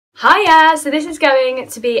Hiya, so this is going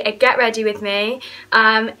to be a get ready with me.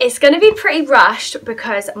 It's going to be pretty rushed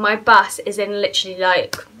because my bus is in literally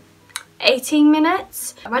like 18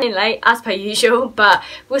 minutes. I'm running late as per usual, but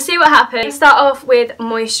we'll see what happens. Start off with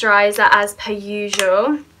moisturiser as per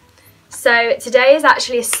usual. So today is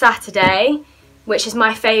actually a Saturday, which is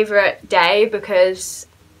my favourite day because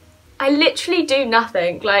I literally do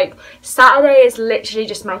nothing. Like, Saturday is literally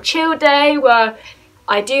just my chill day where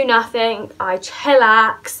I do nothing, I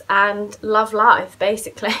chillax and love life,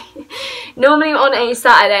 basically. Normally on a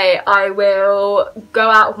Saturday I will go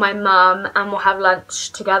out with my mum and we'll have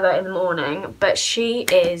lunch together in the morning, but she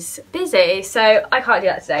is busy, so I can't do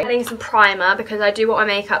that today. I'm adding some primer because I do want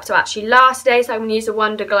my makeup to actually last today, so I'm going to use the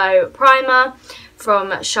Wonder Glow primer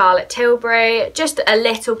from Charlotte Tilbury. Just a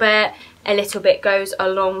little bit goes a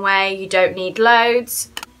long way, you don't need loads.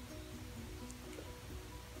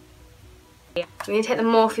 We're going to take the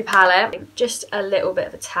Morphe palette, just a little bit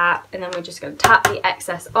of a tap, and then we're just going to tap the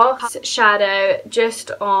excess off. Shadow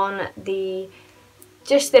just on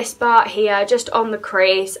this part here, just on the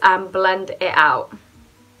crease, and blend it out.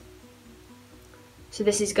 So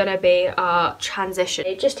this is going to be our transition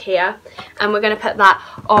just here, and we're going to put that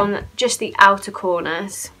on just the outer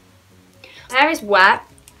corners. My hair is wet.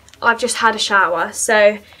 I've just had a shower,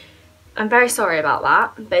 so I'm very sorry about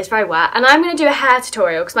that, but it's very wet. And I'm going to do a hair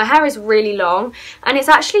tutorial because my hair is really long and it's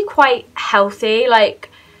actually quite healthy. Like,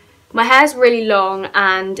 my hair's really long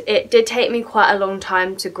and it did take me quite a long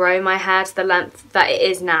time to grow my hair to the length that it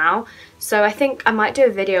is now. So I think I might do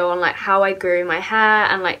a video on like how I grew my hair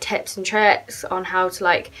and like tips and tricks on how to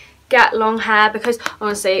like get long hair, because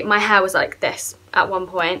honestly my hair was like this at one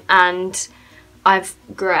point and I've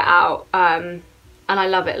grew it out and I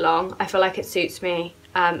love it long. I feel like it suits me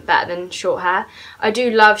better than short hair. I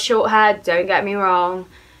do love short hair, don't get me wrong,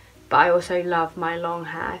 but I also love my long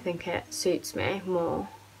hair. I think it suits me more.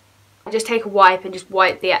 I just take a wipe and just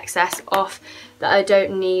wipe the excess off that I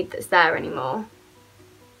don't need that's there anymore.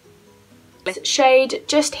 Shade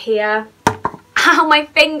just here. Ow, my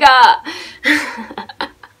finger! I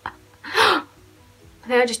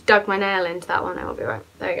think I just dug my nail into that one. I'll be right.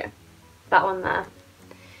 There we go. That one there.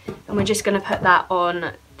 And we're just going to put that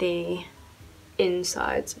on the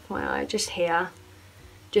insides of my eye, just here,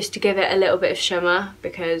 just to give it a little bit of shimmer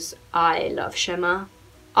because I love shimmer.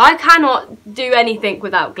 I cannot do anything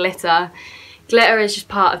without glitter. Glitter is just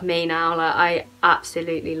part of me now. Like, I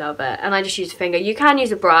absolutely love it, and I just use a finger. You can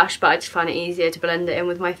use a brush, but I just find it easier to blend it in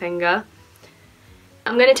with my finger.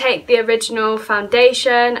 I'm going to take the original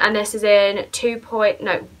foundation, and this is in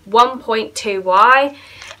 1.2Y,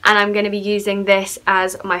 and I'm going to be using this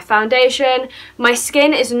as my foundation. My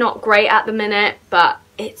skin is not great at the minute, but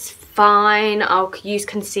it's fine. I'll use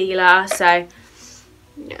concealer, so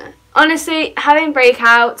yeah. Honestly, having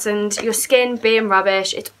breakouts and your skin being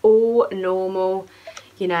rubbish, it's all normal.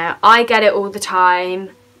 You know, I get it all the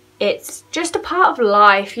time. It's just a part of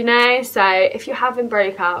life, you know? So if you're having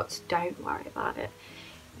breakouts, don't worry about it.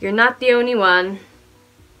 You're not the only one.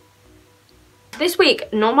 This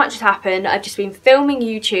week, not much has happened. I've just been filming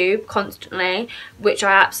YouTube constantly, which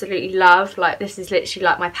I absolutely love. Like, this is literally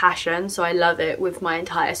like my passion, so I love it with my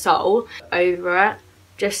entire soul. Over it,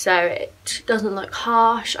 just so it doesn't look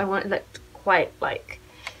harsh. I want it to look quite like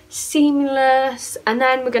seamless. And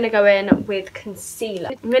then we're going to go in with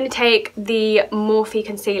concealer. I'm going to take the Morphe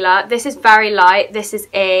concealer. This is very light. This is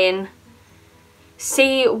in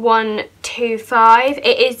C125.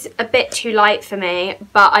 It is a bit too light for me,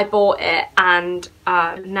 but I bought it and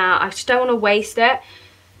now I just don't want to waste it.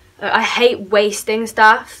 I hate wasting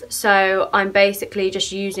stuff, so I'm basically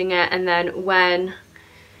just using it, and then when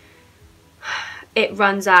it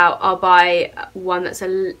runs out I'll buy one that's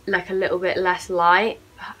like a little bit less light.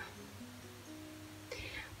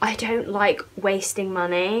 I don't like wasting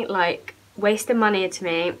money. Like, wasting money to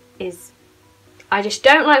me is, I just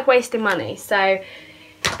don't like wasting money, so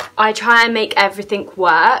I try and make everything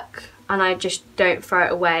work and I just don't throw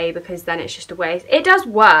it away because then it's just a waste. It does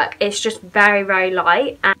work, it's just very, very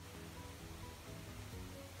light. And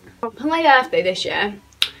for my birthday this year,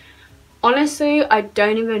 honestly, I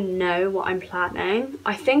don't even know what I'm planning.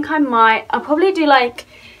 I think I'll probably do like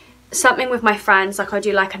something with my friends, like I'll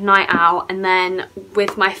do like a night out, and then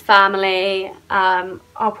with my family,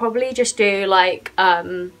 I'll probably just do like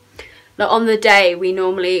on the day we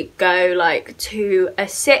normally go like to a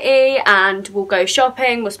city and we'll go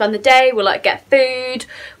shopping, we'll spend the day, we'll like get food,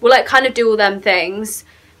 we'll like kind of do all them things,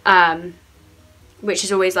 which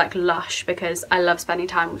is always like lush because I love spending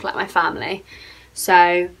time with like my family.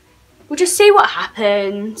 So we'll just see what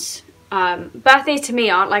happens. Birthdays to me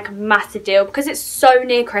aren't like a massive deal because it's so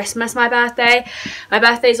near Christmas, my birthday. My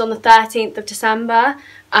birthday's on the 13th of December.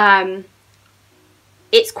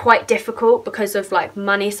 It's quite difficult because of like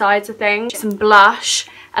money sides of things. Some blush,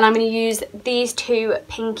 and I'm going to use these two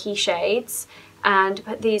pinky shades and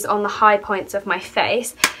put these on the high points of my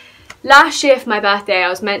face. Last year for my birthday I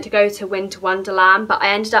was meant to go to Winter Wonderland, but I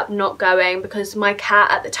ended up not going because my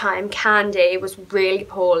cat at the time, Candy, was really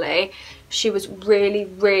poorly. She was really,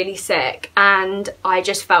 really sick, and I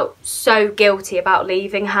just felt so guilty about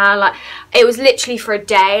leaving her. Like, it was literally for a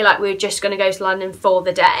day, like we were just going to go to London for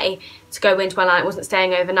the day to go Winter Wonderland. I wasn't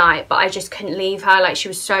staying overnight, but I just couldn't leave her. Like, she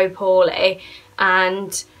was so poorly,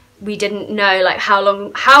 and we didn't know like how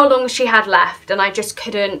long she had left, and I just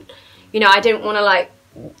couldn't, you know, I didn't want to like,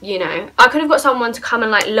 you know, I could have got someone to come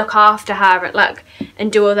and like look after her and like and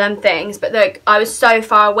do all them things, but like I was so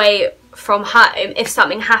far away from home. If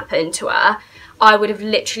something happened to her, I would have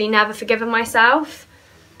literally never forgiven myself.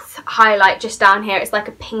 Highlight just down here, it's like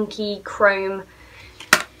a pinky chrome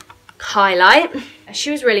highlight.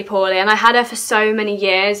 She was really poorly, and I had her for so many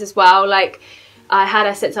years as well. Like, I had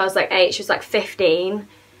her since I was like 8, she was like 15,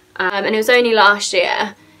 and it was only last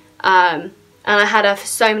year. And I had her for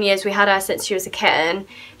so many years. We had her since she was a kitten.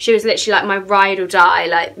 She was literally like my ride or die,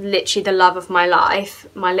 like literally the love of my life.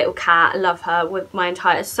 My little cat, I love her with my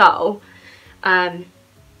entire soul. And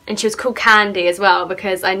she was called Candy as well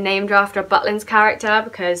because I named her after a Butlins character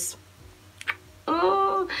because,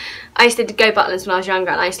 oh, I used to go Butlins when I was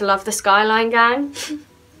younger, and I used to love the Skyline Gang.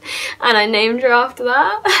 And I named her after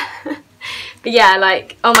that. But yeah,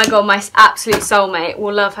 like, oh my god, my absolute soulmate,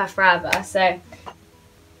 will love her forever, so.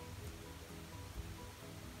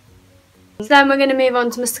 Then we're going to move on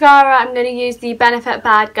to mascara. I'm going to use the Benefit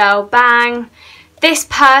Bad Girl Bang. This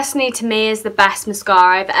personally to me is the best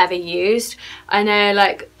mascara I've ever used. I know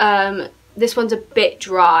like this one's a bit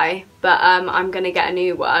dry, but I'm going to get a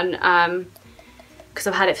new one because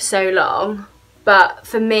I've had it for so long. But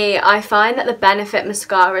for me, I find that the Benefit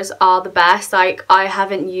mascaras are the best. Like, I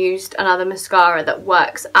haven't used another mascara that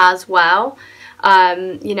works as well.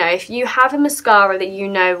 You know, if you have a mascara that you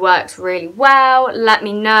know works really well, let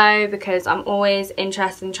me know because I'm always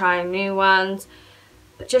interested in trying new ones.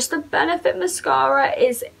 But just the Benefit mascara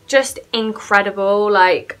is just incredible.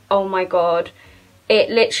 Like, oh my god, it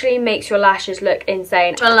literally makes your lashes look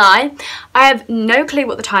insane. Not gonna lie, I have no clue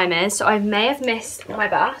what the time is, so I may have missed my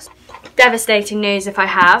bus. Devastating news if I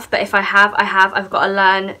have, but if I have, I've got to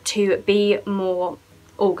learn to be more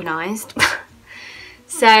organised.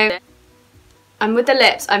 So, and with the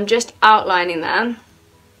lips, I'm just outlining them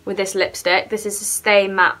with this lipstick. This is a Stay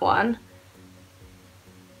Matte one.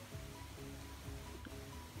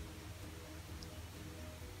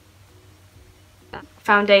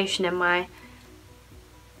 Foundation in my,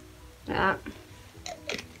 like that.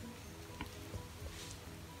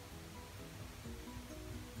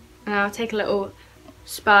 And I'll take a little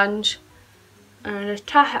sponge and just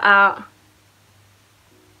tap it out.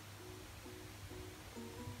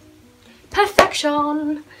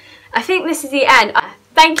 Perfection! I think this is the end.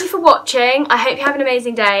 Thank you for watching. I hope you have an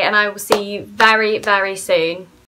amazing day, and I will see you very, very soon.